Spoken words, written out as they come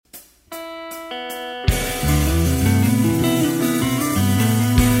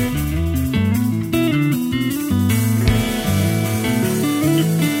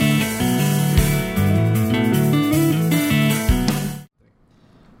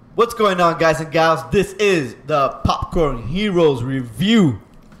What's going on, guys and gals? This is the Popcorn Heroes review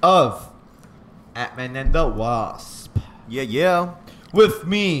of Ant-Man and the Wasp. Yeah. With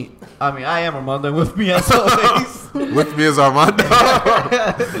me, I am Armando, and with me as always. With me is Armando.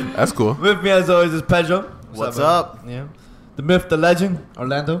 That's cool. With me as always is Pedro. What's up? Yeah. The myth, the legend,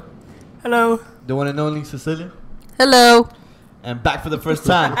 Orlando. Hello. The one and only Cecilia. Hello. And back for the first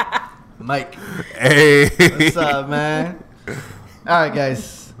time, Mike. Hey. What's up, man? Alright,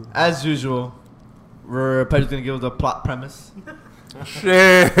 guys. As usual, Pedro's going to give us a plot premise.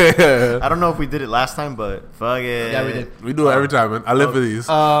 Shit. I don't know if we did it last time, but fuck it. Yeah, we did. We do it every time, man. I live for these.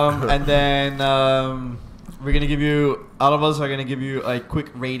 And then we're gonna give you. All of us are gonna give you a quick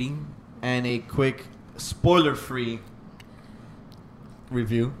rating and a quick spoiler-free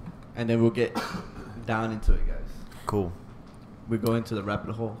review, and then we'll get down into it, guys. Cool. We go into the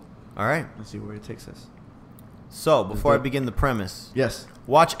rabbit hole All right. and see where it takes us. So, before I begin the premise, Yes.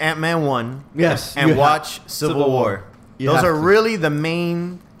 watch Ant-Man 1 Yes. and you watch have- Civil War. You Those have are to. really the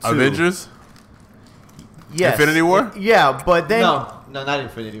main two. Avengers? Yes. Infinity War? Yeah, but then No, not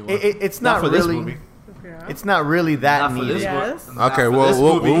Infinity War. it's Not not for this really. movie. It's not really that Not for this needed. Yes. movie. Not Okay, for well, this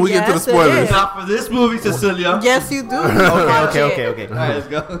movie. when we get to the Yes, it spoilers. is. Not for this movie, Cecilia. Yes, you do. Okay. All right, let's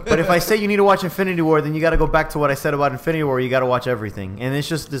go. But if I say you need to watch Infinity War, then you got to go back to what I said about Infinity War. You got to watch everything, and it's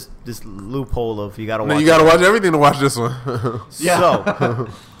just this loophole of you got to No, watch. you gotta watch everything to watch this one. Yeah. So,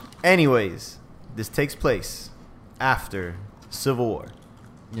 anyways, this takes place after Civil War,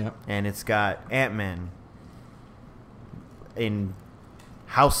 Yeah. and it's got Ant-Man in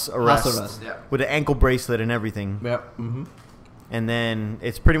house arrest, Yeah. with an ankle bracelet and everything. Yep. Mm-hmm. And then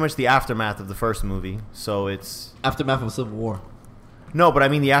it's pretty much the aftermath of the first movie. So it's Aftermath of Civil War. no, but I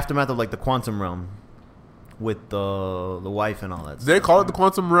mean the aftermath of like the quantum realm with the wife and all that. Did they call it the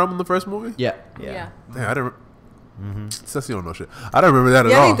Quantum Realm in the first movie? Yeah. Yeah. Damn, I didn't. Says you don't know shit. I don't remember that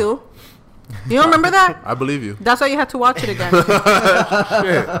at Yeah, all. they do. You don't remember that? I believe you. That's why you had to watch it again.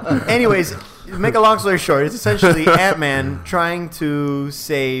 Shit. Anyways, make a long story short, it's essentially Ant-Man trying to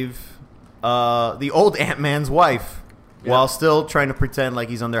save the old Ant-Man's wife while still trying to pretend like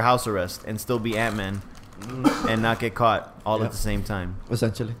he's under house arrest and still be Ant-Man and not get caught all Yep. at the same time.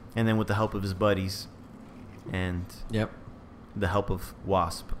 Essentially. And then with the help of his buddies and Yep. the help of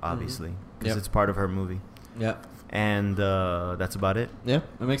Wasp, obviously, because Yep. it's part of her movie. Yep. And that's about it. Yeah,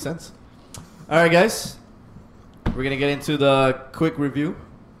 that makes sense. All right, guys. We're going to get into the quick review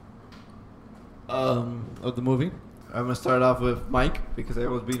of the movie. I'm going to start off with Mike because I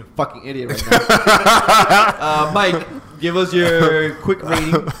was being a fucking idiot right now. Mike, give us your quick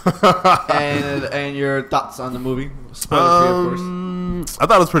rating and your thoughts on the movie. Spoiler free, of course. I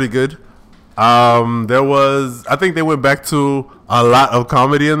thought it was pretty good. I think they went back to a lot of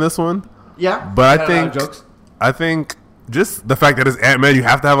comedy in this one. Yeah. But had a lot of jokes. I think just the fact that it's Ant-Man, you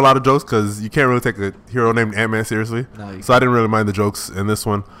have to have a lot of jokes because you can't really take a hero named Ant-Man seriously. No, you so I didn't really mind the jokes in this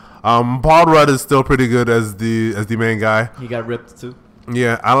one. Paul Rudd is still pretty good as the main guy. He got ripped too.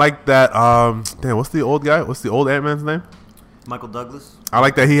 Yeah, I like that. Damn, what's the old guy? What's the old Ant-Man's name? Michael Douglas. I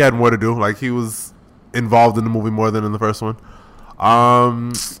like that he had more to do. Like he was involved in the movie more than in the first one.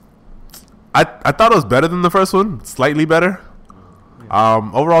 I thought it was better than the first one, slightly better.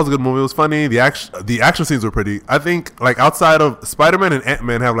 Overall, it's a good movie. It was funny. The action scenes were pretty. I think like outside of Spider-Man and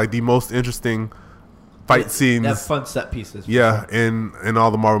Ant-Man have like the most interesting fight scenes. They have fun set pieces. Yeah, in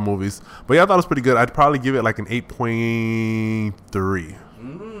all the Marvel movies. But yeah, I thought it was pretty good. I'd probably give it like an 8.3.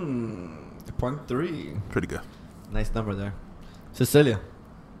 0.3. Pretty good. Nice number there. Cecilia.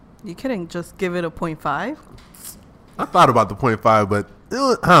 You couldn't just give it a 0.5? I thought about the 0.5, but it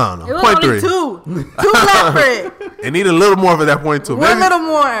was, I don't know. It was only 0.3. two left for it. It needed a little more for that 0.2. One little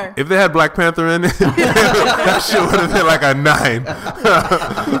more. If they had Black Panther in it, that shit would have been like a 9.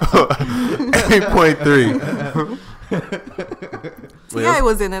 8.3. T.I.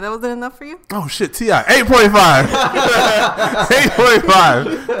 was in it. That wasn't enough for you? Oh shit, T.I. 8.5.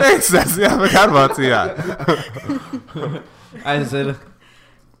 8.5. Thanks, Sassy. I forgot about T.I. I said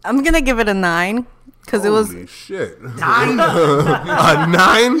I'm going to give it a 9 because it was... Holy shit. 9. A 9? Yeah,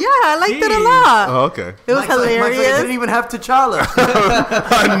 I liked it a lot. Oh, okay. It was hilarious. They didn't even have T'Challa.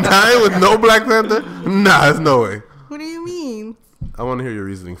 A 9 with no Black Panther? Nah, there's no way. What do you mean? I want to hear your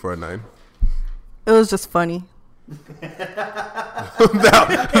reasoning for a 9. It was just funny.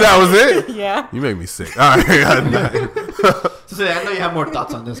 that was it? Yeah. You make me sick. All right, a 9. Cecilia, I know you have more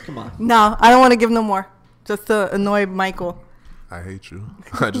thoughts on this. Come on. No, I don't want to give no more. Just to annoy Michael. I hate you.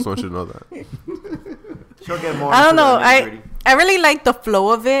 I just want you to know that. She'll get more. I don't into know. the nitty-gritty. I really liked the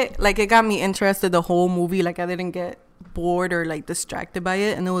flow of it. Like, it got me interested the whole movie. Like, I didn't get bored or, like, distracted by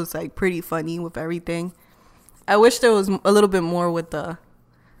it. And it was, like, pretty funny with everything. I wish there was a little bit more with the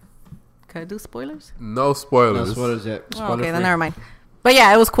Could I do spoilers? No No spoilers. spoilers yet. Oh, Spoiler okay, then free. never mind. But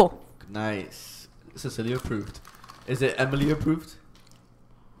yeah, it was cool. Nice. Cecilia approved. Is it Emily approved?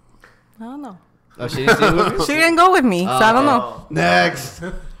 I don't know. Oh, she didn't see it with me? She didn't go with me, so I don't know. Next.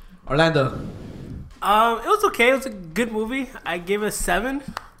 Orlando. It was okay. It was a good movie. I gave it a 7.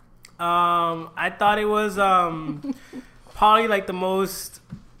 I thought it was probably like the most.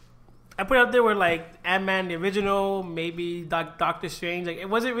 I put it up there with like Ant-Man the original, maybe Doctor Strange. Like it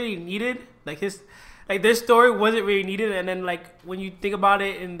wasn't really needed. Like their story wasn't really needed. And then like when you think about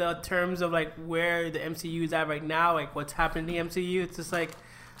it in the terms of like where the MCU is at right now, like what's happening in the MCU, it's just like,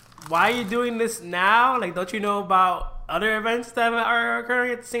 why are you doing this now? Like, don't you know about other events that are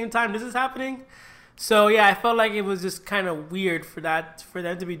occurring at the same time this is happening? So yeah, I felt like it was just kind of weird for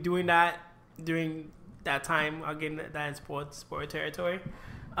them to be doing that during that time. Again, that in sport territory.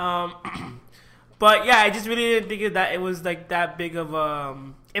 But yeah, I just really didn't think that it was like that big of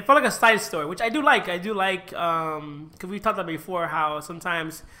it felt like a side story, which I do like. Because we talked about before how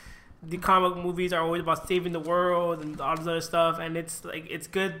sometimes the comic movies are always about saving the world and all this other stuff, and it's like it's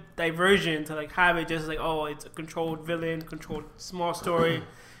good diversion to like have it just like, oh, it's a controlled villain, controlled small story,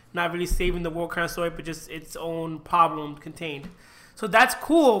 not really saving the world kind of story, but just its own problem contained. So that's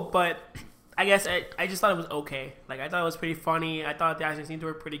cool, but I guess I just thought it was okay. Like I thought it was pretty funny. I thought the action scenes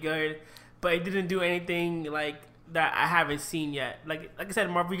were pretty good, but it didn't do anything like that I haven't seen yet. Like I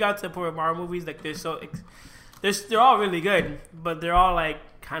said, we got to the point with Marvel movies, like they're all really good, but they're all like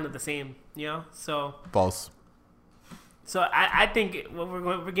kind of the same, you know. So False. I think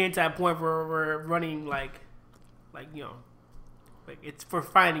we're getting to that point where we're running like you know, like we're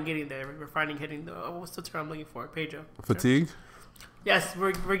finally getting there. We're finally hitting the what's the term I'm looking for? Pedro. Fatigue? Yes,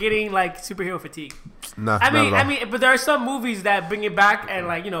 we're getting like superhero fatigue. Nah, I not at all. mean, but there are some movies that bring it back, and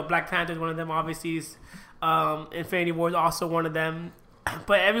like, you know, Black Panther is one of them. Obviously, Infinity War is also one of them.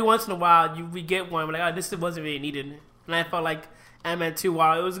 But every once in a while, we get one. We're like, oh, this wasn't really needed. And I felt like Ant-Man 2,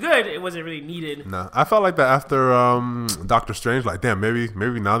 while it was good, it wasn't really needed. Nah, I felt like that after Doctor Strange. Like, damn, maybe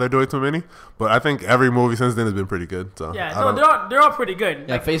now they're doing too many. But I think every movie since then has been pretty good. So Yeah, I no, don't- they're all pretty good.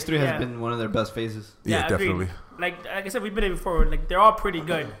 Yeah, Like, Phase 3 has yeah. been one of their best phases. yeah, agreed. definitely. Like I said, we've been there before. Like they're all pretty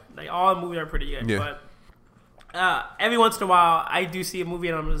good. Like all the movies are pretty good. Yeah. But every once in a while, I do see a movie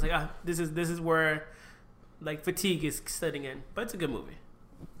and I'm just like, this is where like fatigue is setting in. But it's a good movie.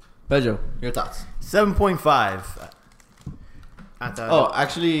 Pedro, your thoughts? 7.5. Oh,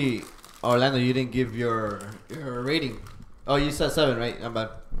 actually, Orlando, you didn't give your rating. Oh, you said 7, right? I'm bad.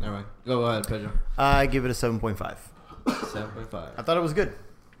 Never mind. Go ahead, Pedro. I give it a 7.5. 7.5. I thought it was good.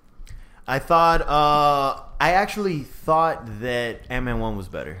 I thought, I actually thought that Ant-Man 1 was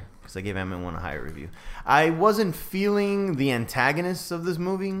better because I gave Ant-Man 1 a higher review. I wasn't feeling the antagonists of this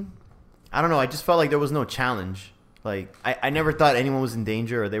movie. I don't know. I just felt like there was no challenge. Like, I never thought anyone was in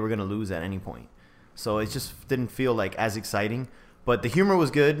danger or they were going to lose at any point. So it just didn't feel like as exciting. But the humor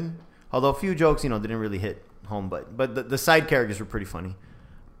was good. Although a few jokes, didn't really hit home. But the side characters were pretty funny.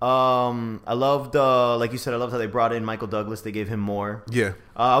 I loved, like you said, I loved how they brought in Michael Douglas. They gave him more. Yeah.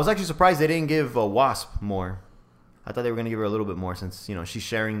 I was actually surprised they didn't give Wasp more. I thought they were going to give her a little bit more since, she's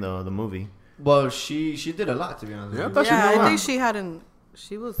sharing the movie. Well, she did a lot, to be honest. Yeah, I with thought you. she Yeah, did a I lot. think she hadn't.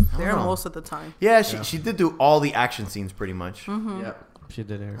 She was there know. most of the time. Yeah, she did do all the action scenes pretty much. Yeah, she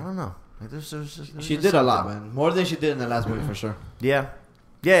did I it. don't know. Like, there's She just did a lot, something. man. More than she did in the last movie, for sure. Yeah.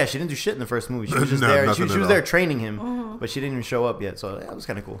 Yeah, she didn't do shit in the first movie. She was just No, there. nothing She at was all. there training him, but she didn't even show up yet. So yeah, it was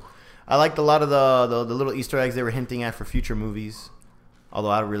kind of cool. I liked a lot of the little Easter eggs they were hinting at for future movies. Although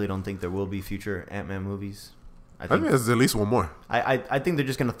I really don't think there will be future Ant-Man movies. I I think think there's at least one more. I think they're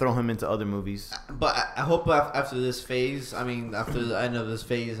just gonna throw him into other movies. But I hope after this phase, after the end of this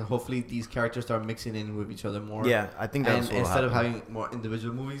phase, hopefully these characters start mixing in with each other more. Yeah, I think that's and what will instead of happen. having more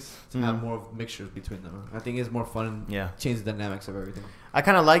individual movies, to Mhm. have more of mixtures between them. I think it's more fun and Yeah. change the dynamics of everything. I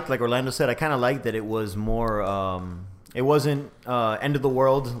kind of liked, like Orlando said, I kind of liked that it was more. It wasn't end of the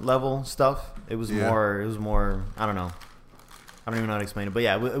world level stuff. It was Yeah. more. I don't know. I don't even know how to explain it, but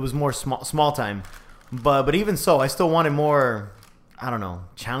yeah, it was more small time. But even so, I still wanted more. I don't know,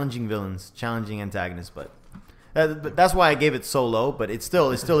 challenging villains, challenging antagonists. But that's why I gave it so low. But it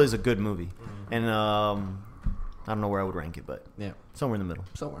still is a good movie, and I don't know where I would rank it, but Yeah, somewhere in the middle.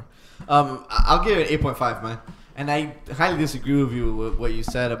 somewhere. I'll give it 8.5, man. And I highly disagree with you with what you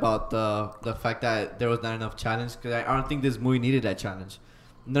said about the fact that there was not enough challenge, because I don't think this movie needed that challenge.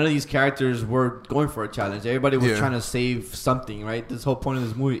 None of these characters were going for a challenge. Everybody was Yeah. trying to save something, right? This whole point of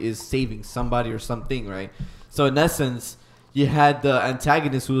this movie is saving somebody or something, right? So in essence, you had the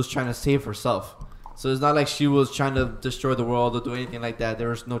antagonist who was trying to save herself. So it's not like she was trying to destroy the world or do anything like that. There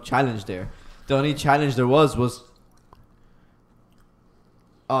was no challenge there. The only challenge there was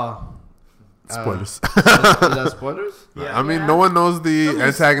Spoilers. Is that spoilers? Yeah. I mean, no one knows the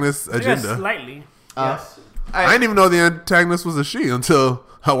antagonist's I guess agenda. slightly. Yes. I didn't even know the antagonist was a she until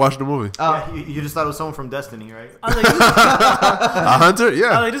I watched the movie. Yeah, you just thought it was someone from Destiny, right? I was like, A hunter? I was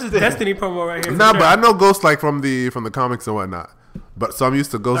Yeah. like, this is Destiny promo right here. for Nah, sure. but I know Ghost like from the comics and whatnot. But so I'm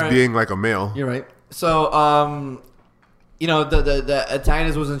used to Ghost Alright. being like a male. You're right. So, you know, the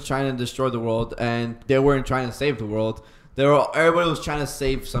antagonist wasn't trying to destroy the world, and they weren't trying to save the world. Everybody was trying to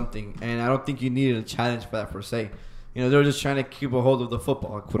save something, and I don't think you needed a challenge for that per se. You know, they were just trying to keep a hold of the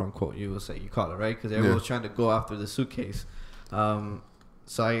football, quote unquote. You call it, right? Because everyone was trying to go after the suitcase.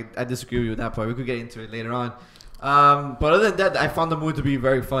 So I disagree with you with that part. We could get into it later on. But other than that, I found the movie to be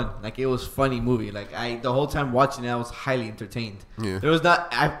very fun. Like, it was a funny movie. Like, the whole time watching it, I was highly entertained. Yeah. There was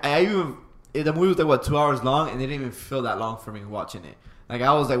not the movie was like, what, 2 hours long, and it didn't even feel that long for me watching it. Like,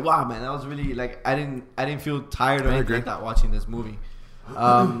 I was like, wow, man, that was really, like, I didn't feel tired or anything agree. like that watching this movie.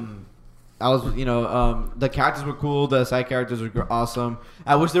 I was, you know, the characters were cool. The side characters were awesome.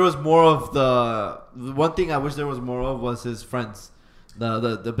 I wish there was more of the one thing I wish there was more of was his friends,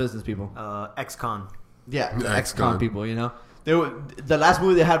 the business people. Ex-con. Yeah, the Yeah, ex-con ex-con. people, you know. They were the last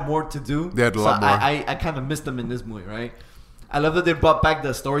movie they had more to do. They had a lot more. I kind of missed them in this movie, right? I love that they brought back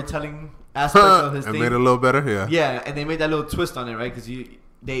the storytelling aspect of his and thing. made it a little better. Yeah. Yeah, and they made that little twist on it, right? Because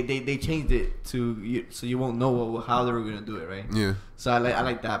they changed it so you won't know how they were gonna do it, right? Yeah. So I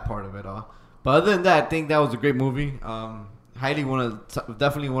like that part of it all. But other than that, I think that was a great movie. Definitely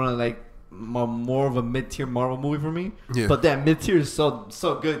want to like more of a mid-tier Marvel movie for me. Yeah. But that mid-tier is so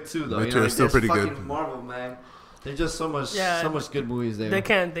good too, though. Mid-tier is still there's pretty fucking good. Marvel, man. There's just so much good movies there. They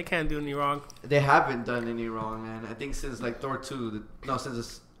can't do any wrong. They haven't done any wrong, man. I think since like Thor 2,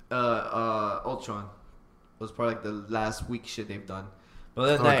 since Ultron was probably like the last weak shit they've done. But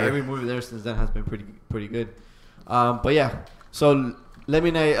other than that, Okay. every movie there since then has been pretty good. But yeah, so let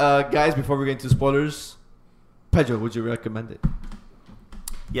me know, guys, before we get into spoilers, Pedro, would you recommend it?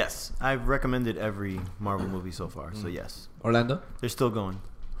 Yes, I've recommended every Marvel movie so far, so yes. Orlando? They're still going.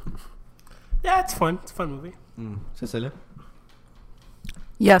 Yeah, it's fun. It's a fun movie. Cecilia?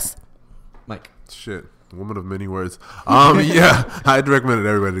 Yes. Mike? Shit. Woman of many words. Yeah, I'd recommend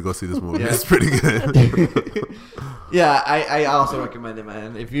everybody to go see this movie. Yeah. It's pretty good. Yeah, I also recommend it,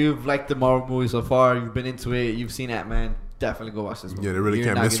 man. If you've liked the Marvel movie so far, you've been into it, you've seen Ant-Man, definitely go watch this movie. Yeah, they really You're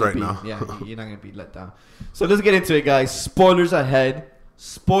can't not miss gonna right now. Yeah, you're not going to be let down. So let's get into it, guys. Spoilers ahead.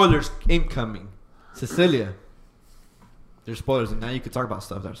 Spoilers incoming. Cecilia. There's spoilers, and now you can talk about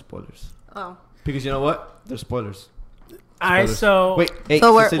stuff that are spoilers. Oh. Because you know what? There's spoilers. All right, Spoilers. so Wait, hey,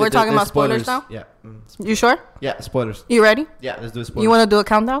 So we're Cecilia, talking there's about spoilers now? Yeah. You sure? Yeah, spoilers. You ready? Yeah, let's do spoilers. You want to do a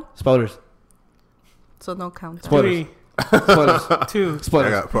countdown? Spoilers. So no countdown. Spoilers. 3, Spoilers. 2, I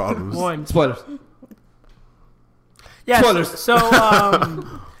Spoilers. got problems. 1. Spoilers. Yeah. Spoilers. So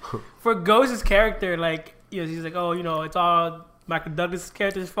for Ghost's character, like, you know, he's like, oh, you know, it's all Michael Douglas'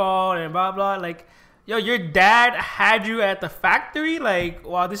 character's fault and blah blah. Like, yo, your dad had you at the factory, like,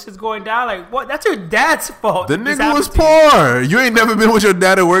 while this is going down. Like, what? That's your dad's fault. The This nigga was happened to you. poor. You ain't never been with your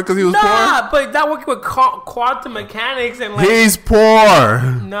dad at work because he was Nah, but that working with quantum mechanics and poor. like, He's poor.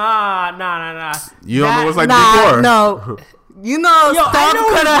 nah. You don't know what it's like Nah, to be poor. no. You know, Yo, I stuff know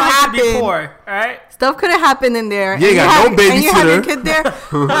could what it's have like to be happened. poor, all right? Stuff could have happened in there. You ain't and got had, no And you had your babysitter. kid there.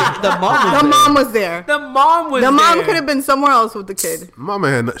 The mom was The there. mom was there. The mom was The mom there. could have been somewhere else with the kid. Mama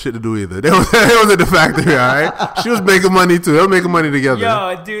had no shit to do either. They was at the factory, all right? She was making money too. They were making money together.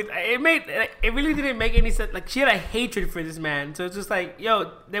 Yo, dude, it really didn't make any sense. Like, she had a hatred for this man, so it's just like,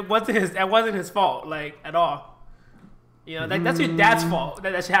 yo, that wasn't his fault, like, at all. You know, like, that's your dad's fault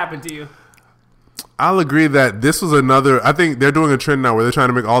that shit happened to you. I'll agree that this was another. I think they're doing a trend now where they're trying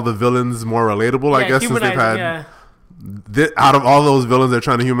to make all the villains more relatable. I guess since they've had out of all those villains they're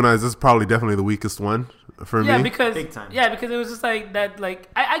trying to humanize, this is probably definitely the weakest one for me. because Big time. because it was just like that. Like,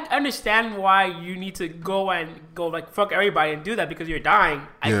 I understand why you need to go like fuck everybody and do that because you're dying.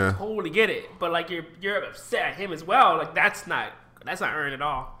 I Yeah. totally get it, but like you're upset at him as well. Like, that's not earned at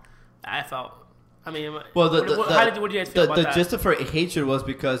all. I felt. I mean, Well, how did you guys feel about the that? gist of her hatred was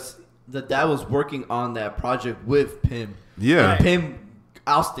because the dad was working on that project with Pym. Yeah. And Pym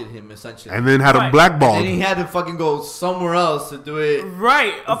ousted him essentially. And then had Right. him blackballed. And then he had to fucking go somewhere else to do it.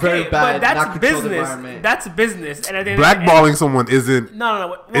 Right. Okay. Very bad, But not that's controlled business. environment. That's business. And Blackballing someone isn't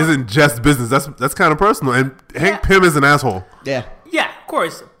No. isn't just business. That's kind of personal. And Hank Pym is an asshole. Yeah. Yeah, of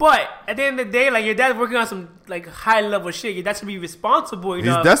course. But at the end of the day, like, your dad's working on some like high level shit. Your dad should be responsible. You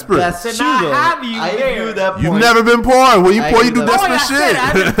He's know. desperate. That's To true not though. have you I there. agree with that point. You've never been poor. When you I poor, you agree do with Oh, desperate yeah,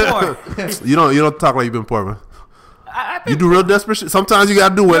 I said shit. I've been poor. You don't talk like you've been poor, man. I happen. You do real desperate shit. Sometimes you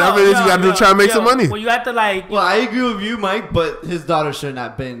gotta do whatever it is you gotta do to try and make some money. Well, you have to like. Well, I agree with you, Mike, but his daughter should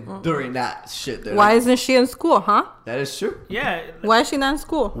not have been during that shit. There. Why isn't she in school, huh? That is true. Yeah. Why is she not in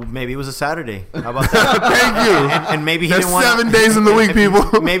school? Maybe it was a Saturday. How about that? Thank you. And maybe he There's didn't want 7 days in the week,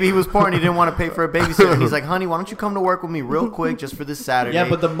 people. Maybe he was poor and he didn't want to pay for a babysitter. And he's like, honey, why don't you come to work with me real quick just for this Saturday? Yeah,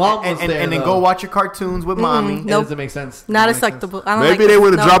 but the mom was there, and then though. go watch your cartoons with mommy. It Nope. doesn't make sense. Not Doesn't make acceptable. I don't Maybe like they this.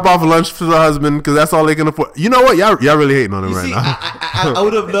 would have No. dropped off lunch to the husband because that's all they can afford. You know what? Y'all really hating on him sense. right You see, now. I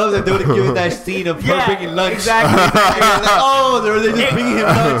would have loved if they would have given that scene of her Yeah, bringing lunch. exactly. And like, oh, they were just bringing him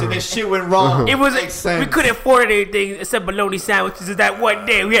lunch and this shit went wrong. It was Makes sense. we couldn't afford anything except bologna sandwiches. That one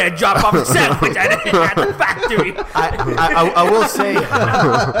day we had to drop off a sandwich at the factory. I will say,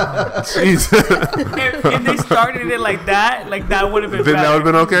 Jeez. If they started it like that would have been Then better. that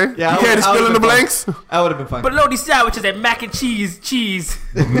would have been okay? Yeah, You can't I fill in the would've been blanks? I would have been fine. Bologna sandwiches and mac and cheese. Cheese.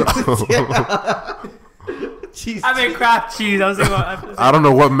 I mean Kraft cheese. I was thinking about, I don't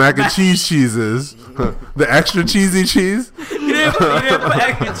know what mac and cheese is. The extra cheesy cheese? you didn't put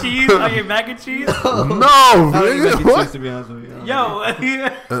extra cheese on your mac and cheese? No, I don't even nigga, like what? cheese, to be honest with you. Yo,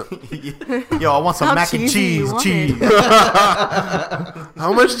 yo, I want some How mac and cheesy you cheese. want Cheese.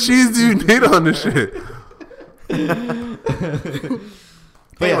 How much cheese do you need on this shit?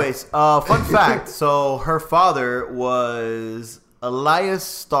 Anyways, fun fact. So her father was Elias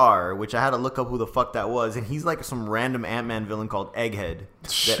Starr, which I had to look up who the fuck that was, and he's like some random Ant-Man villain called Egghead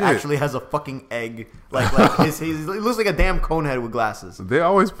Shit. that actually has a fucking egg. Like he looks like a damn conehead with glasses. They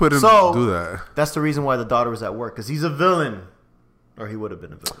always put him So- do that. That's the reason why the daughter was at work, because he's a villain, or he would have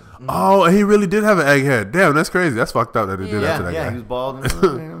been a villain. Oh, he really did have an egghead. Damn, that's crazy. That's fucked up that they did that to that He guy. was bald.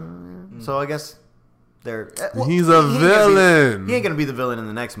 So I guess they're. He's a villain. He ain't gonna be the villain in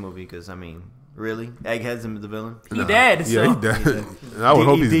the next movie, because I mean, really, Egghead's the villain. he dead. Yeah, So. he's dead. I would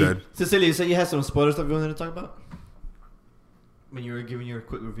hope he's DED. dead. Cecilia, you said you had some spoiler stuff you wanted to talk about? When you were giving your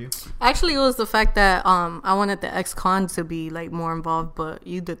quick review? Actually, it was the fact that I wanted the ex-con to be like more involved, but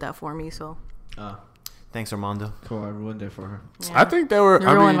you did that for me, so Thanks, Armando. Cool, I ruined it for her. yeah. I think they were. You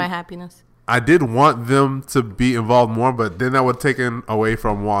I ruined mean, my happiness. I did want them to be involved more, but then that would have taken away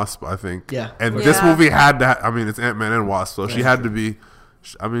from Wasp, I think. Yeah. And Yeah. this movie had to. I mean, it's Ant-Man and Wasp, so she Yeah, had true. to be.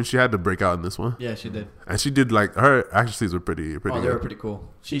 I mean, she had to break out in this one, Yeah, she did. and she did. Like her action scenes were pretty Oh, they were good. pretty cool.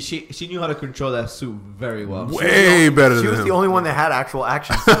 She knew how to control that suit very well. Way better She than was him. the only one that had actual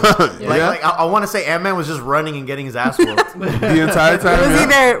action. Scenes. Like I want to say Ant-Man was just running and getting his ass whooped. The entire It time. was yeah.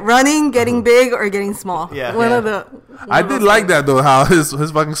 either running, getting big, or getting small. Yeah. One Yeah. of the. I did like that though. How his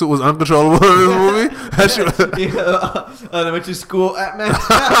fucking suit was uncontrollable in this movie. That shit. Elementary school at man.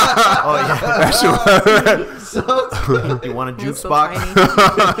 Oh yeah. That shit. So You want a It was juke so box?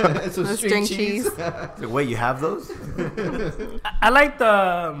 tiny. some Let's string drink cheese. cheese. Wait, you have those? I like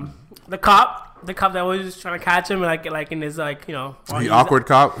the cop that was just trying to catch him, like in his while The he's- awkward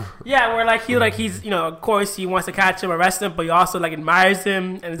cop. Yeah, where he's of course he wants to catch him, arrest him, but he also admires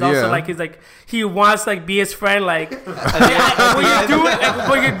him, and it's also Yeah. he wants be his friend. What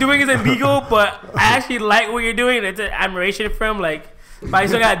you're doing is illegal, but I actually like what you're doing. It's an admiration for him, but I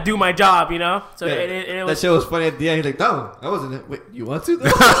still gotta do my job, So Yeah, it that was. shit was funny at the end. He's like, no, I wasn't it. Wait, you want to? Though?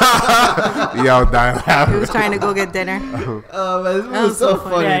 Yeah, I was dying He laughing. was trying to go get dinner. Oh, man, this That was was so so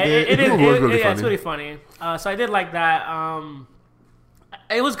funny, Yeah, dude. it is. It was really It's funny. really funny. So I did like that.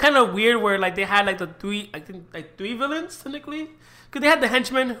 It was kind of weird where they had the three villains technically, because they had the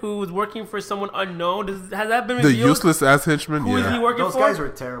henchman who was working for someone unknown. Has that been The revealed? useless ass henchman. Who is he Yeah. working Those for? guys were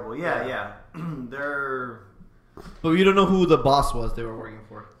terrible. Yeah. They're But you don't know who the boss was they were working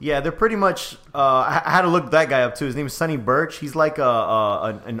for. they're pretty much. I had to look that guy up too. His name is Sonny Birch. He's like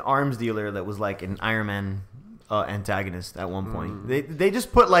an arms dealer that was like an Iron Man antagonist at one point. They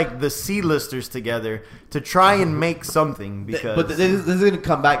just put the C-listers together to try and make something because. But this is gonna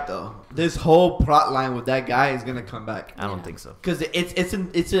come back though. This whole plot line with that guy is gonna come back. I don't think so. Because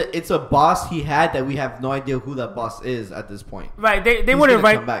it's a boss he had that we have no idea who that boss is at this point. Right, they He's wouldn't gonna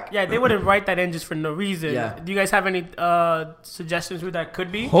write. come back. Yeah, they wouldn't write that in just for no reason. Yeah. Do you guys have any suggestions who that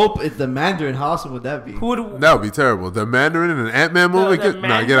could be? Hope it's the Mandarin. How awesome would that be? Who would? That would be terrible. The Mandarin in an Ant-Man movie? The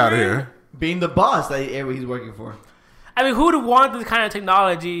Nah, get out of Mandarin? here. Being the boss that he's working for. I mean, who would want this kind of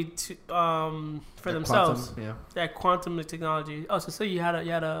technology to for themselves? Quantum, yeah. That quantum technology. Oh, so you had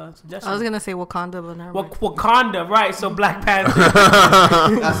a suggestion. I was gonna say Wakanda, but never mind. Wakanda, right? So Black Panther.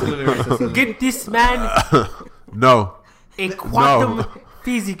 Absolutely racist. Get this man No. a quantum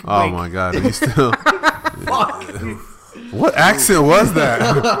physics break. Oh my god. Are you still? What accent was that?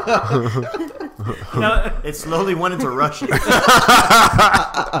 No, It slowly went into Russian. That's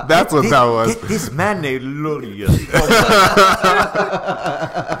what that was. Get this man named Lolly.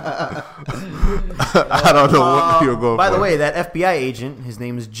 I don't know what you're going By for. the way, that FBI agent, his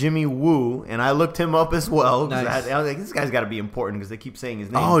name is Jimmy Woo, and I looked him up as well. 'Cause Nice. I was like, this guy's got to be important because they keep saying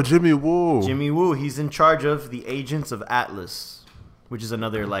his name. Oh, Jimmy Woo. Jimmy Woo, he's in charge of the Agents of Atlas, which is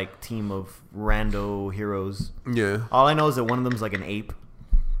another like team of rando heroes. Yeah. All I know is that one of them's like an ape.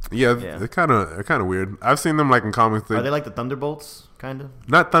 Yeah, Yeah. they're kind of weird. I've seen them like in comics. Are they like the Thunderbolts, kind of?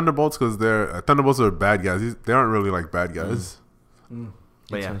 Not Thunderbolts because Thunderbolts are bad guys. They aren't really like bad guys.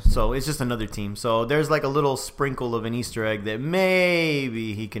 But yeah, so it's just another team. So there's like a little sprinkle of an Easter egg that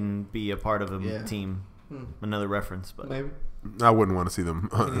maybe he can be a part of a Yeah. team. Another reference, but Maybe. I wouldn't want to see them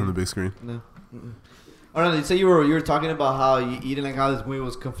on the big screen. No. Oh no! So you were talking about how you didn't like how this movie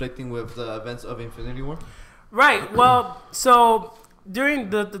was conflicting with the events of Infinity War. Right. Well, so during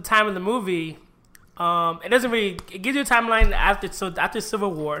the time of the movie, it doesn't really it gives you a timeline after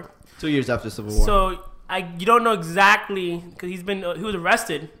Civil War. 2 years after Civil War. So you don't know exactly because he was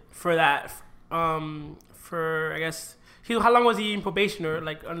arrested for that. For I guess how long was he in probation or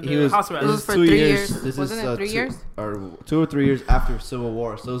like under He was, house this arrest? was is for 2 3 years. years. This Wasn't is it 3 years? or 2 or 3 years after Civil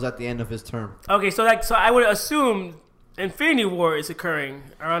War. So it was at the end of his term. Okay, so I would assume Infinity War is occurring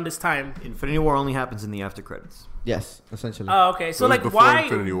around this time. Infinity War only happens in the after credits. Yes, essentially. Oh, okay. So it was like, before why?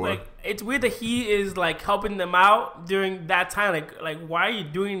 Infinity War. Like, it's weird that he is like helping them out during that time. Like, why are you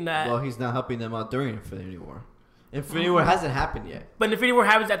doing that? Well, he's not helping them out during Infinity War. Infinity War hasn't happened yet. But Infinity War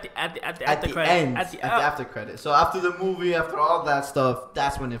happens at the credit. End, At the after credit. So after the movie, after all that stuff,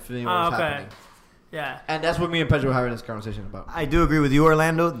 that's when Infinity War is okay. happening. Yeah. And that's what me and Pedro were having this conversation about. I do agree with you,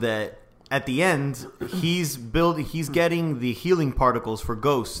 Orlando, that at the end he's getting the healing particles for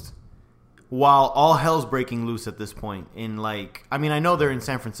Ghost, while all hell's breaking loose at this point. I know they're in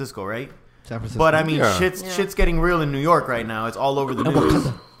San Francisco, right? San Francisco. But I mean, Yeah. shit's getting real in New York right now. It's all over the news.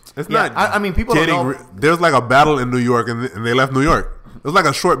 It's Yeah, not. I mean, people don't know. There's like a battle in New York, and they left New York. It was like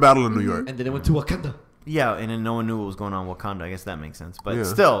a short battle in New York. and then it went to Wakanda. Yeah, and then no one knew what was going on in Wakanda. I guess that makes sense. But Yeah.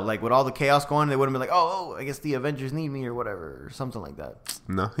 still, like with all the chaos going, they wouldn't be like, oh, I guess the Avengers need me or whatever, or something like that.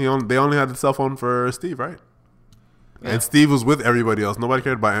 No, they only had the cell phone for Steve, right? And Steve was with everybody else. Nobody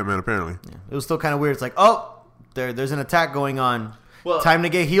cared about Ant-Man, apparently. Yeah. It was still kind of weird. It's like, oh, there's an attack going on. Well- Time to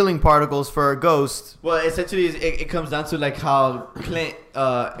get healing particles for a Ghost. Well, essentially, it comes down to like how Clint,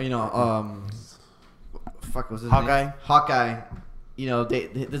 fuck was his Hawkeye? name? Hawkeye,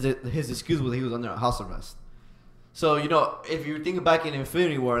 his excuse was he was under house arrest. So if you think back in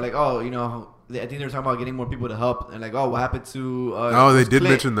Infinity War, like I think they were talking about getting more people to help, and like what happened to? They did Clint?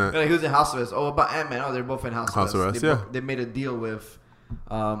 mention that. Like, he was in house arrest. Oh, about Ant-Man. Oh, they're both in house arrest. Yeah. They made a deal with.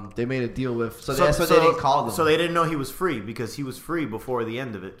 So that's why they didn't call them. So they didn't know he was free because he was free before the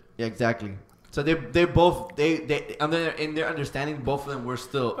end of it. Yeah, exactly. So they both in their understanding, both of them were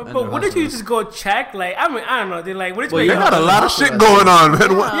still. But under what house did you arrest. just go check? Like, I mean, I don't know. They're like, what did Well, you? They got a Yeah. lot of shit going on,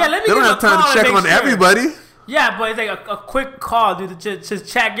 man. Yeah, let me They don't give have a time call to and check make on sure. everybody. Yeah, but it's like a quick call, dude, to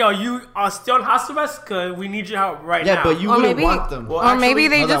just check. Yo, you are still in house arrest because we need your help right now. Yeah, but you Or wouldn't maybe, want them. Well, or maybe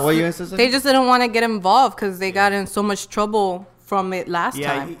they hold on, what you gonna just say? they just didn't want to get involved because they got in so much trouble from it last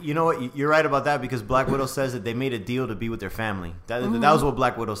Yeah, time. you know what? You're right about that because Black Widow says that they made a deal to be with their family. That was what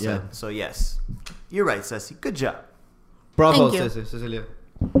Black Widow said. Yeah. So yes, you're right, Ceci. Good job. Bravo, Thank you. Cecilia.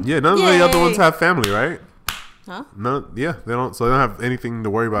 Yeah, none of the other Yay. ones have family, right? Huh? No, yeah, they don't. So they don't have anything to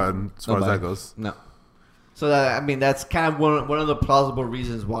worry about as far as that goes. No. So that's kind of one of the plausible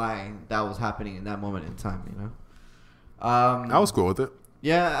reasons why that was happening in that moment in time. I was cool with it.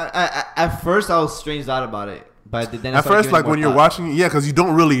 Yeah, I at first I was stranged out about it, but then I At started first, giving like more when you're thought. watching it, yeah, because you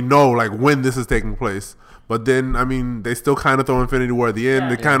don't really know like when this is taking place. But then, I mean, they still kind of throw Infinity War at the end.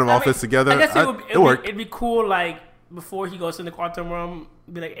 Yeah. They kind of I all mean, fits together. I guess It worked. it'd be cool, like before he goes in the quantum realm,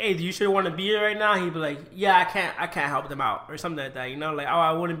 be like, "Hey, do you sure want to be here right now?" He'd be like, "Yeah, I can't help them out," or something like that. Like, "Oh,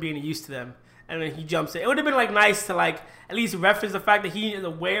 I wouldn't be any use to them." And then he jumps in. It would have been like nice to like at least reference the fact that he is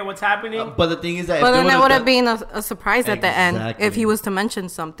aware of what's happening. But the thing is that But if then they that would have would've been a surprise at the end Exactly. if he was to mention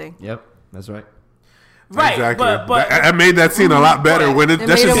something. done- Yep, that's right. Right, Exactly. but that made that scene a lot better when It that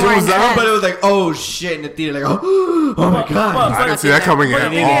made shit it more zooms out. intense. But it was like, oh shit, in the theater, like, oh my god. I didn't see that coming But the at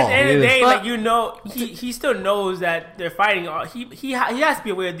thing is, at all. the end of the day, But- like he still knows that they're fighting. He has to be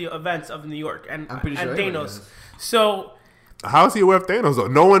aware of the events of New York and I'm pretty sure everyone Thanos. does. So How is he aware of Thanos though?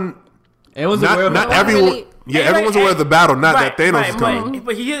 No one, Everyone's aware of not it. everyone. really- Yeah, and everyone's like- aware of the battle, not right, that Thanos right, is coming. right.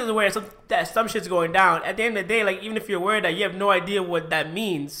 But he is aware that some shit's going down. At the end of the day, like even if you're aware that you have no idea what that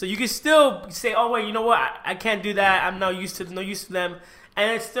means, so you can still say, "Oh wait, you know what? I can't do that. I'm no use to them."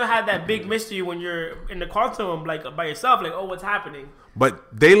 And it still have that big mystery when you're in the quantum realm, like by yourself, like, "Oh, what's happening?" But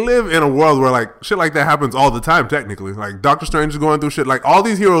they live in a world where like shit like that happens all the time. Technically, like Doctor Strange is going through shit. Like all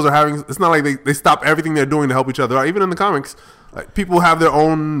these heroes are having. It's not like they stop everything they're doing to help each other out. Even in the comics, Like, people have their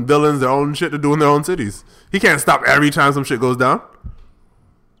own villains, their own shit to do in their own cities. He can't stop every time some shit goes down.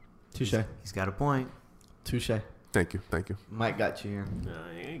 Touche. He's got a point. Touche. Thank you. Mike got you here.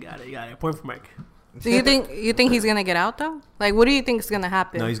 You got it. Point for Mike. Do you think he's gonna get out though? Like, what do you think is gonna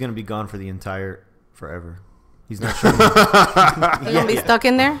happen? No, he's gonna be gone for the entire forever. He's not sure. He's gonna be stuck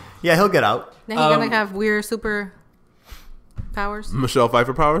in there. Yeah, he'll get out. Then he's gonna have weird super powers. Michelle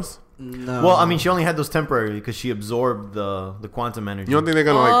Pfeiffer powers. No. Well, I mean, she only had those temporarily because she absorbed the quantum energy. You don't think they're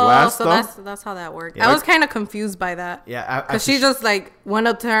gonna like last so though? that's how that worked. Yeah. I was kind of confused by that. Yeah, Because she just like went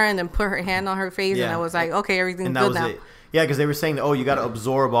up to her and then put her hand on her face, and I was like, okay, everything's and that good was now. it. Yeah, because they were saying, you got to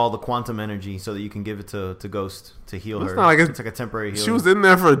absorb all the quantum energy so that you can give it to Ghost to heal It's her. not like it's like a temporary healing. She was in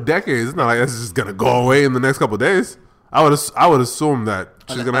there for decades. It's not like that's just gonna go away in the next couple of days. I would assume that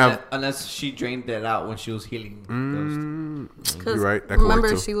she's gonna have. Unless she drained that out when she was healing. Ghost. Because You're right. That could work, remember,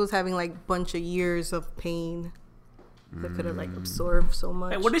 too. she was having like bunch of years of pain that could have like absorbed so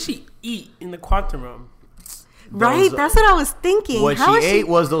much. Like, what did she eat in the quantum realm? Right? Those- That's what I was thinking. What How she is ate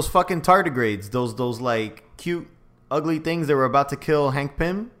was those fucking tardigrades. Those like cute, ugly things that were about to kill Hank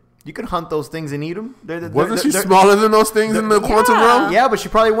Pym. You could hunt those things and eat them. Wasn't she smaller than those things in the quantum realm? Yeah, but she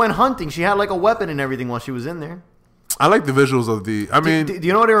probably went hunting. She had like a weapon and everything while she was in there. I like the visuals of the. I mean, Do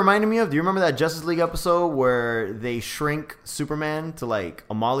you know what it reminded me of? Do you remember that Justice League episode where they shrink Superman to like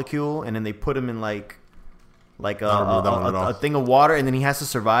a molecule and then they put him in like I don't remember that one at all. a thing of water and then he has to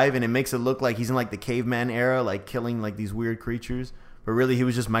survive and it makes it look like he's in like the caveman era, like killing like these weird creatures, but really he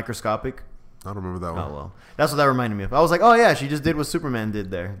was just microscopic. I don't remember that one. Oh well, that's what that reminded me of. I was like, oh yeah, she just did what Superman did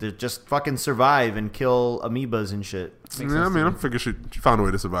there. They just fucking survive and kill amoebas and shit. Yeah, I mean, I figured she found a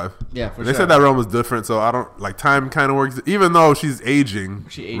way to survive. Yeah, for They sure. said that realm was different, so I don't like time. Kind of works, even though she's aging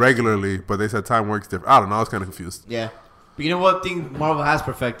She aged. regularly. But they said time works different. I don't know. I was kind of confused. Yeah. But you know what thing Marvel has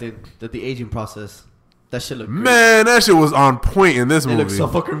perfected? That the aging process. That shit look great. Man, that shit was on point in this It movie. looks so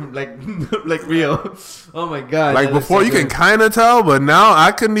fucking like real. Oh my god. Like that looks before, so you can good. kind of tell, but now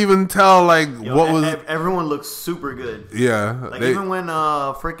I couldn't even tell. Like Yo, what was? everyone looks super good. Yeah, Like even when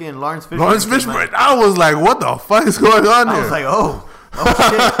freaking Lawrence Fishburne. Lawrence came out, Fishburne. I was like, what the fuck is going on I here? was like,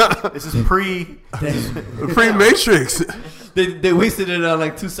 oh shit, this is pre. Pre Matrix. They wasted it on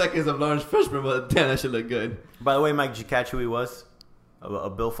like 2 seconds of Lawrence Fishburne, but damn, that should look good. By the way, Mike, did you catch who he was?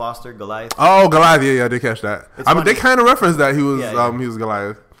 A Bill Foster, Goliath. Oh, Goliath. Yeah, I did catch that. It's I mean, they funny. kind of referenced that he was Yeah, yeah. he was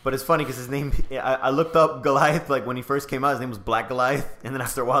Goliath. But it's funny because his name. I looked up Goliath like when he first came out. His name was Black Goliath, and then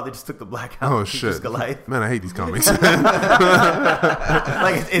after a while they just took the black out. Oh He's shit, just Goliath. Man, I hate these comics. Like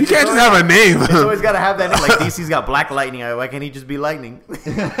You can't just have a name. It's always got to have that name. Like DC's got Black Lightning. Why can't he just be Lightning?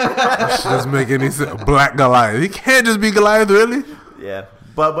 Doesn't make any sense. Black Goliath. He can't just be Goliath, really. Yeah,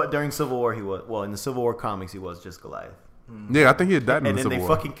 but during Civil War he was. Well, in the Civil War comics he was just Goliath, Yeah, I think he had died in and the then Civil they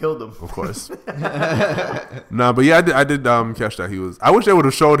War. fucking killed him. Of course. Nah, but yeah, I did catch that he was. I wish they would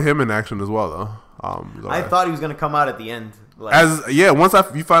have showed him in action as well, though. I Goliath. thought he was gonna come out at the end. Like, Once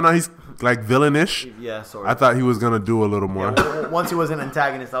you find out he's like villainish, yeah, sort I of. thought he was gonna do a little more. Once he was an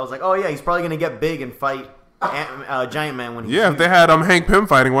antagonist, I was like, oh yeah, he's probably gonna get big and fight Giant Man when he. Yeah, if they had Hank Pym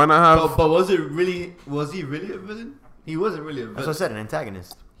fighting, why not have? But was he really a villain? He wasn't really a That's what I villain. said, an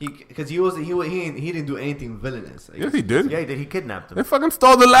antagonist. Because he didn't do anything villainous. I Yes, guess. he did. Yeah, he did. He kidnapped They him. fucking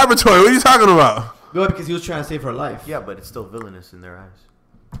stole the laboratory. What are you talking about? No, because he was trying to save her life. Yeah, but it's still villainous in their eyes.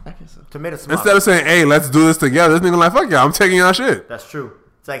 I guess so. Tomato smart. Instead of saying, "Hey, let's do this together," this nigga like, "Fuck yeah, I'm taking your shit." That's true.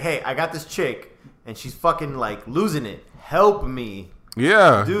 It's like, hey, I got this chick, and she's fucking like losing it. Help me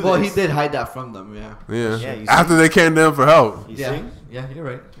Yeah, do Well, he this. did hide that from them. Yeah. yeah. Yeah, you see? After they came to him for help. You Yeah. see? Yeah. You're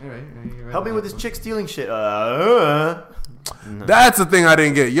right. You're right. Help me with this chick stealing shit. That's the thing I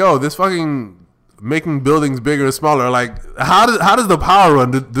didn't get. Yo, this fucking making buildings bigger and smaller. Like, how does the power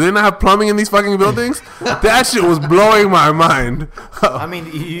run? Do they not have plumbing in these fucking buildings? That shit was blowing my mind. I mean,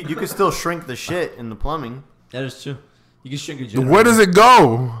 you could still shrink the shit in the plumbing. That is true. You can shrink your generator. Where does it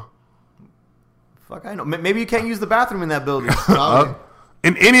go? Fuck, I know. Maybe you can't use the bathroom in that building. Probably.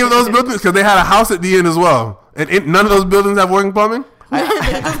 In any of those buildings? Because they had a house at the end as well. And none of those buildings have working plumbing?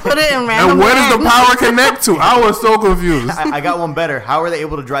 Just put it in random. And where does the land. power connect to? I was so confused. I got one better. How are they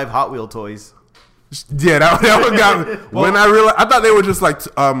able to drive Hot Wheel toys? Yeah, that one got me. When I realized, I thought they were just like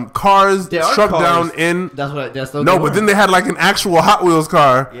cars They are struck cars. down in. That's No, but then they had like an actual Hot Wheels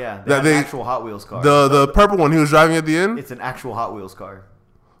car. Yeah, that an actual Hot Wheels car. the purple one he was driving at the end. It's an actual Hot Wheels car.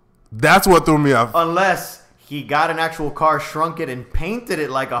 That's what threw me off. Unless he got an actual car, shrunk it, and painted it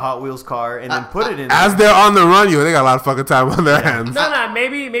like a Hot Wheels car, and then put it in. As there. they're on the run, they got a lot of fucking time on their hands. No,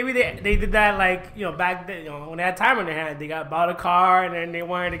 maybe they did that like back then, when they had time on their hands, they bought a car and then they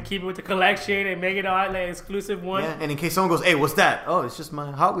wanted to keep it with the collection and make it all like exclusive one. Yeah, and in case someone goes, "Hey, what's that?" Oh, it's just my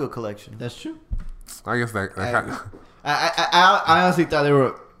Hot Wheel collection. That's true. I guess that kind of, I honestly thought they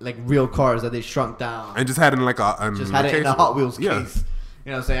were like real cars that they shrunk down. And just had it in like a Just had it in a Hot Wheels case. You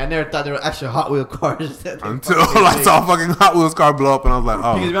know what I'm saying? I never thought they were actual Hot Wheel cars. Until I saw a fucking Hot Wheels car blow up, and I was like,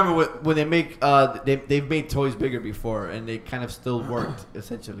 oh. Because remember when they make they've made toys bigger before, and they kind of still worked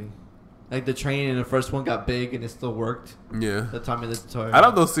essentially. Like the train in the first one got big and it still worked. Yeah. The time of the toy. I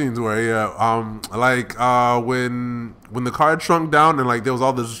love those scenes where when the car shrunk down and like there was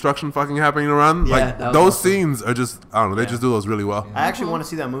all the destruction fucking happening around. Yeah, like that was those awesome. scenes are just I don't know, they just do those really well. I actually want to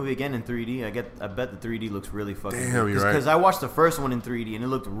see that movie again in 3D. I bet the 3D looks really fucking Damn, good. you're right. Because I watched the first one in 3D and it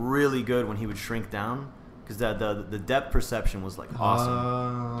looked really good when he would shrink down. Because the depth perception was like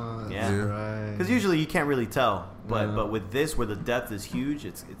awesome. Yeah. Right. Because usually you can't really tell, Yeah. but with this, where the depth is huge,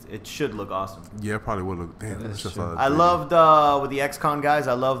 it should look awesome. Yeah, it probably would look. Damn, That that's is just true. all I that 3D. loved with the XCon guys.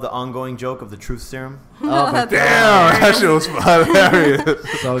 I love the ongoing joke of the truth serum. Oh my Damn, that shit was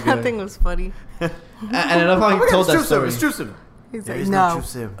hilarious. so That good. thing was funny. And I love how he told that story. It's truth serum. He's There like, is no no. truth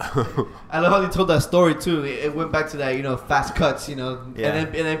serum. I love how he told that story too. It went back to that, fast cuts, Yeah.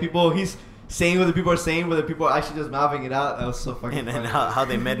 and then people he's saying what the people are saying, but the people are actually just mouthing it out. That was so fucking And funny. how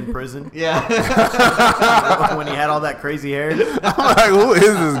they met in prison. Yeah. When he had all that crazy hair. I'm like, who is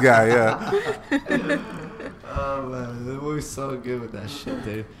this guy? Yeah. Oh man, the movie's so good with that shit,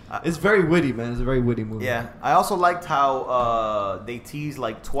 dude. It's very witty, man. It's a very witty movie. Yeah, I also liked how they teased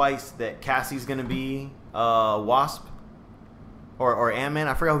like twice that Cassie's gonna be Wasp or Ant-Man.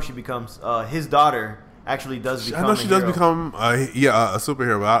 I forgot who she becomes. His daughter actually does become. I know she a does hero. become a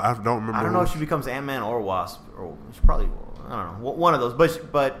superhero, but I don't remember. I don't know who. if she becomes Ant-Man or Wasp, or she probably I don't know one of those.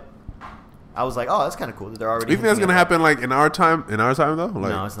 But I was like, oh, that's kind of cool that they're already. Do you think that's hinting gonna at that. happen like in our time? In our time though,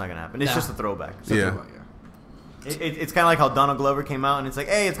 like No, it's not gonna happen. It's Nah. just a throwback. yeah. It's kind of like how Donald Glover came out and it's like,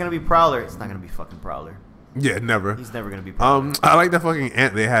 hey, it's gonna be Prowler. It's not gonna be fucking Prowler. Yeah, never. He's never gonna be Prowler. I like that fucking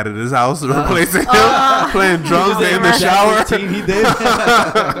ant they had at his house replacing him playing drums in the shower. He did.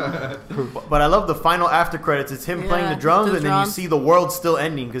 But I love the final after credits. It's him playing Yeah, the drums, the and then you drums. see the world still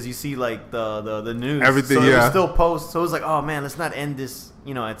ending because you see like the news. Everything, so it yeah. was still post. So it was like, oh man, let's not end this.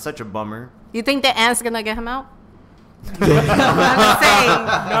 It's such a bummer. You think the ant's gonna get him out? I'm just saying.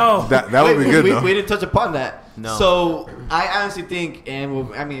 No. That would be good though. We didn't touch upon that. No. So I honestly think,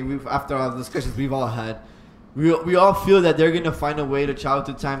 we've after all the discussions we've all had, we all feel that they're gonna find a way to travel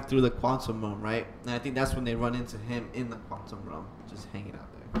through time through the quantum realm, right? And I think that's when they run into him in the quantum realm, just hanging out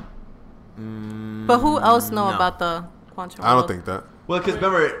there. But who else know No. about the quantum? I don't world? think that. Well, because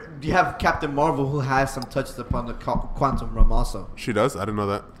remember, you have Captain Marvel who has some touches upon the quantum realm also. She does. I didn't know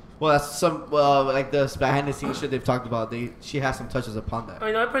that. Well, that's some like the behind the scenes shit they've talked about. She has some touches upon that. I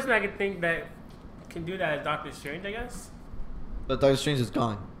mean, the only person I can think that can do that is Doctor Strange, I guess. But Doctor Strange is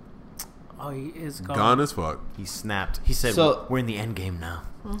gone. Oh, he is gone. Gone as fuck. He snapped. He said, So- "We're in the end game now."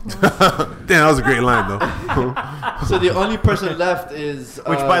 Damn, that was a great line though. So the only person left is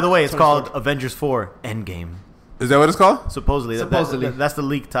Which, by the way, it's Tony called Stark. Avengers 4 Endgame. Is that what it's called? Supposedly. Supposedly. That's the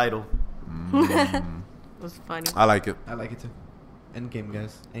leaked title. It was funny. I like it. I like it too. Endgame,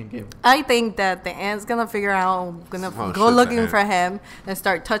 guys. Endgame. I think that the ant's gonna figure out, Oh, go shit, looking the ant. for him and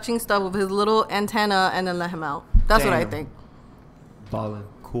start touching stuff with his little antenna and then let him out. That's what I Damn. think. Ballin'.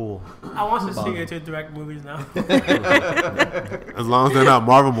 Cool. I want to see Bond. it to direct movies now. As long as they're not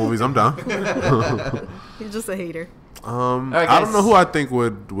Marvel movies, I'm down. He's just a hater. right, I don't guys. know who I think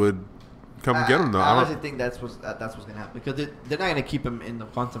would come get him though. I I honestly don't. think that's what's gonna happen because they're not gonna keep him in the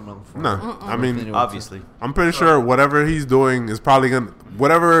quantum realm for. No, I mean, Obviously. I'm pretty sure whatever he's doing is probably gonna,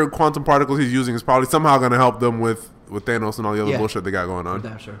 whatever quantum particles he's using is probably somehow gonna help them with Thanos and all the other Yeah. bullshit they got going I'm on.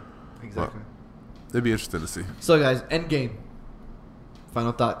 damn sure. Exactly. It'd be interesting to see. So guys, Endgame.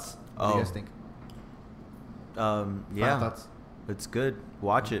 Final thoughts. What do Oh. you guys think? Final Yeah. thoughts. It's good.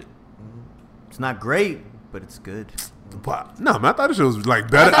 Watch it. It's not great, but it's good. But, no, man, I thought this shit was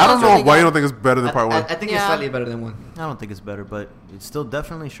like better. I thought I it don't was know really why you good. don't think it's better than part one. I think it's Yeah. slightly better than one. I don't think it's better, but it's still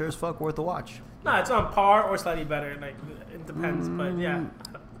definitely sure as fuck worth a watch. No, it's on par or slightly better. Like it depends, but yeah,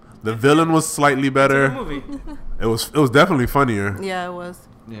 The villain was slightly it's a better. good movie. It was definitely funnier. Yeah, it was.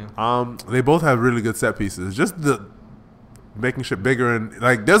 Yeah. They both have really good set pieces. Just the making shit bigger and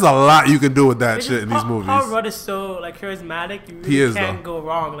like there's a lot you can do with that It's shit just in these Paul movies. Rudd is so like charismatic. You He really is, can't though. go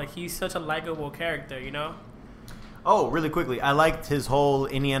wrong. Like he's such a likable character, you know. Oh, really quickly, I liked his whole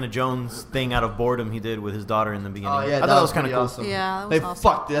Indiana Jones thing out of boredom he did with his daughter in the beginning. Oh yeah, I thought that was kind pretty of cool. awesome. Yeah, that was Like awesome.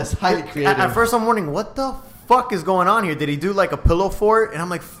 fuck, that's highly creative. At first, I'm wondering what the fuck is going on here. Did he do like a pillow fort? And I'm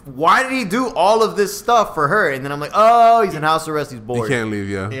like, why did he do all of this stuff for her? And then I'm like, oh, he's in house arrest. He's You bored. can't leave,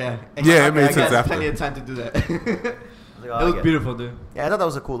 yeah. Yeah. Yeah, it made I sense got after. plenty of time to do that. I was like, It oh, I was get it. beautiful, dude. Yeah, I thought that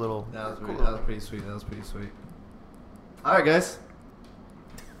was a cool little. That was cool really, that was pretty sweet. That was pretty sweet. All right, guys.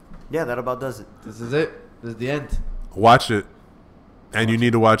 Yeah, that about does it. This is it. This is the end. watch it, and you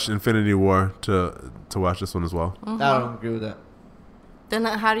need to watch Infinity War to watch this one as well. I don't agree with that. Then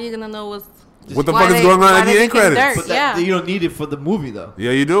how are you gonna know what's What the why fuck is they- going on why at the they end making credits? dirt? But Yeah. you don't need it for the movie though.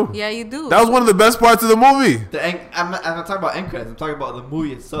 Yeah, you do. Yeah, you do. That was one of the best parts of the movie. I'm not talking about end credits. I'm talking about the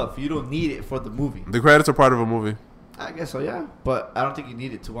movie itself. You don't need it for the movie. The credits are part of a movie. I guess so, yeah. But I don't think you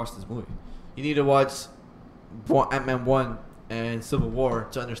need it to watch this movie. You need to watch Ant-Man 1 and Civil War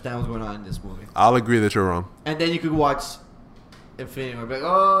to understand what's going on in this movie. I'll agree that you're wrong. And then you could watch Infinity War and be like,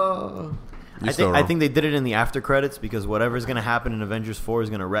 oh. You're still I wrong. think they did it in the after credits because whatever's gonna happen in Avengers 4 is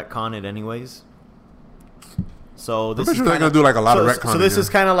gonna retcon it anyways. So this I'm is sure they're kinda- gonna do like a lot of so retconning. this is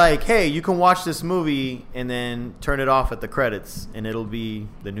here. kind of like, hey, you can watch this movie and then turn it off at the credits, and it'll be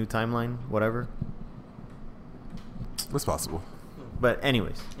the new timeline, whatever. It's possible. But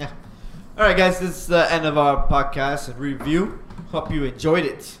anyways, Yeah. All right, guys. This is the end of our podcast and review. Hope you enjoyed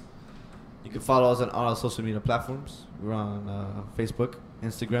it. You can follow us on all our social media platforms. We're on Facebook,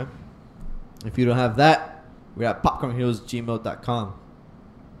 Instagram. If you don't have that, we're at popcornheroesgmail.com.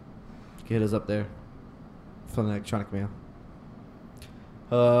 You can hit us up there. From the electronic mail.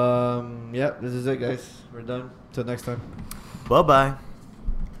 This is it, guys. We're done. Till next time. bye bye.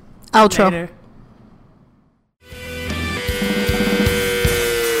 Outro. Later.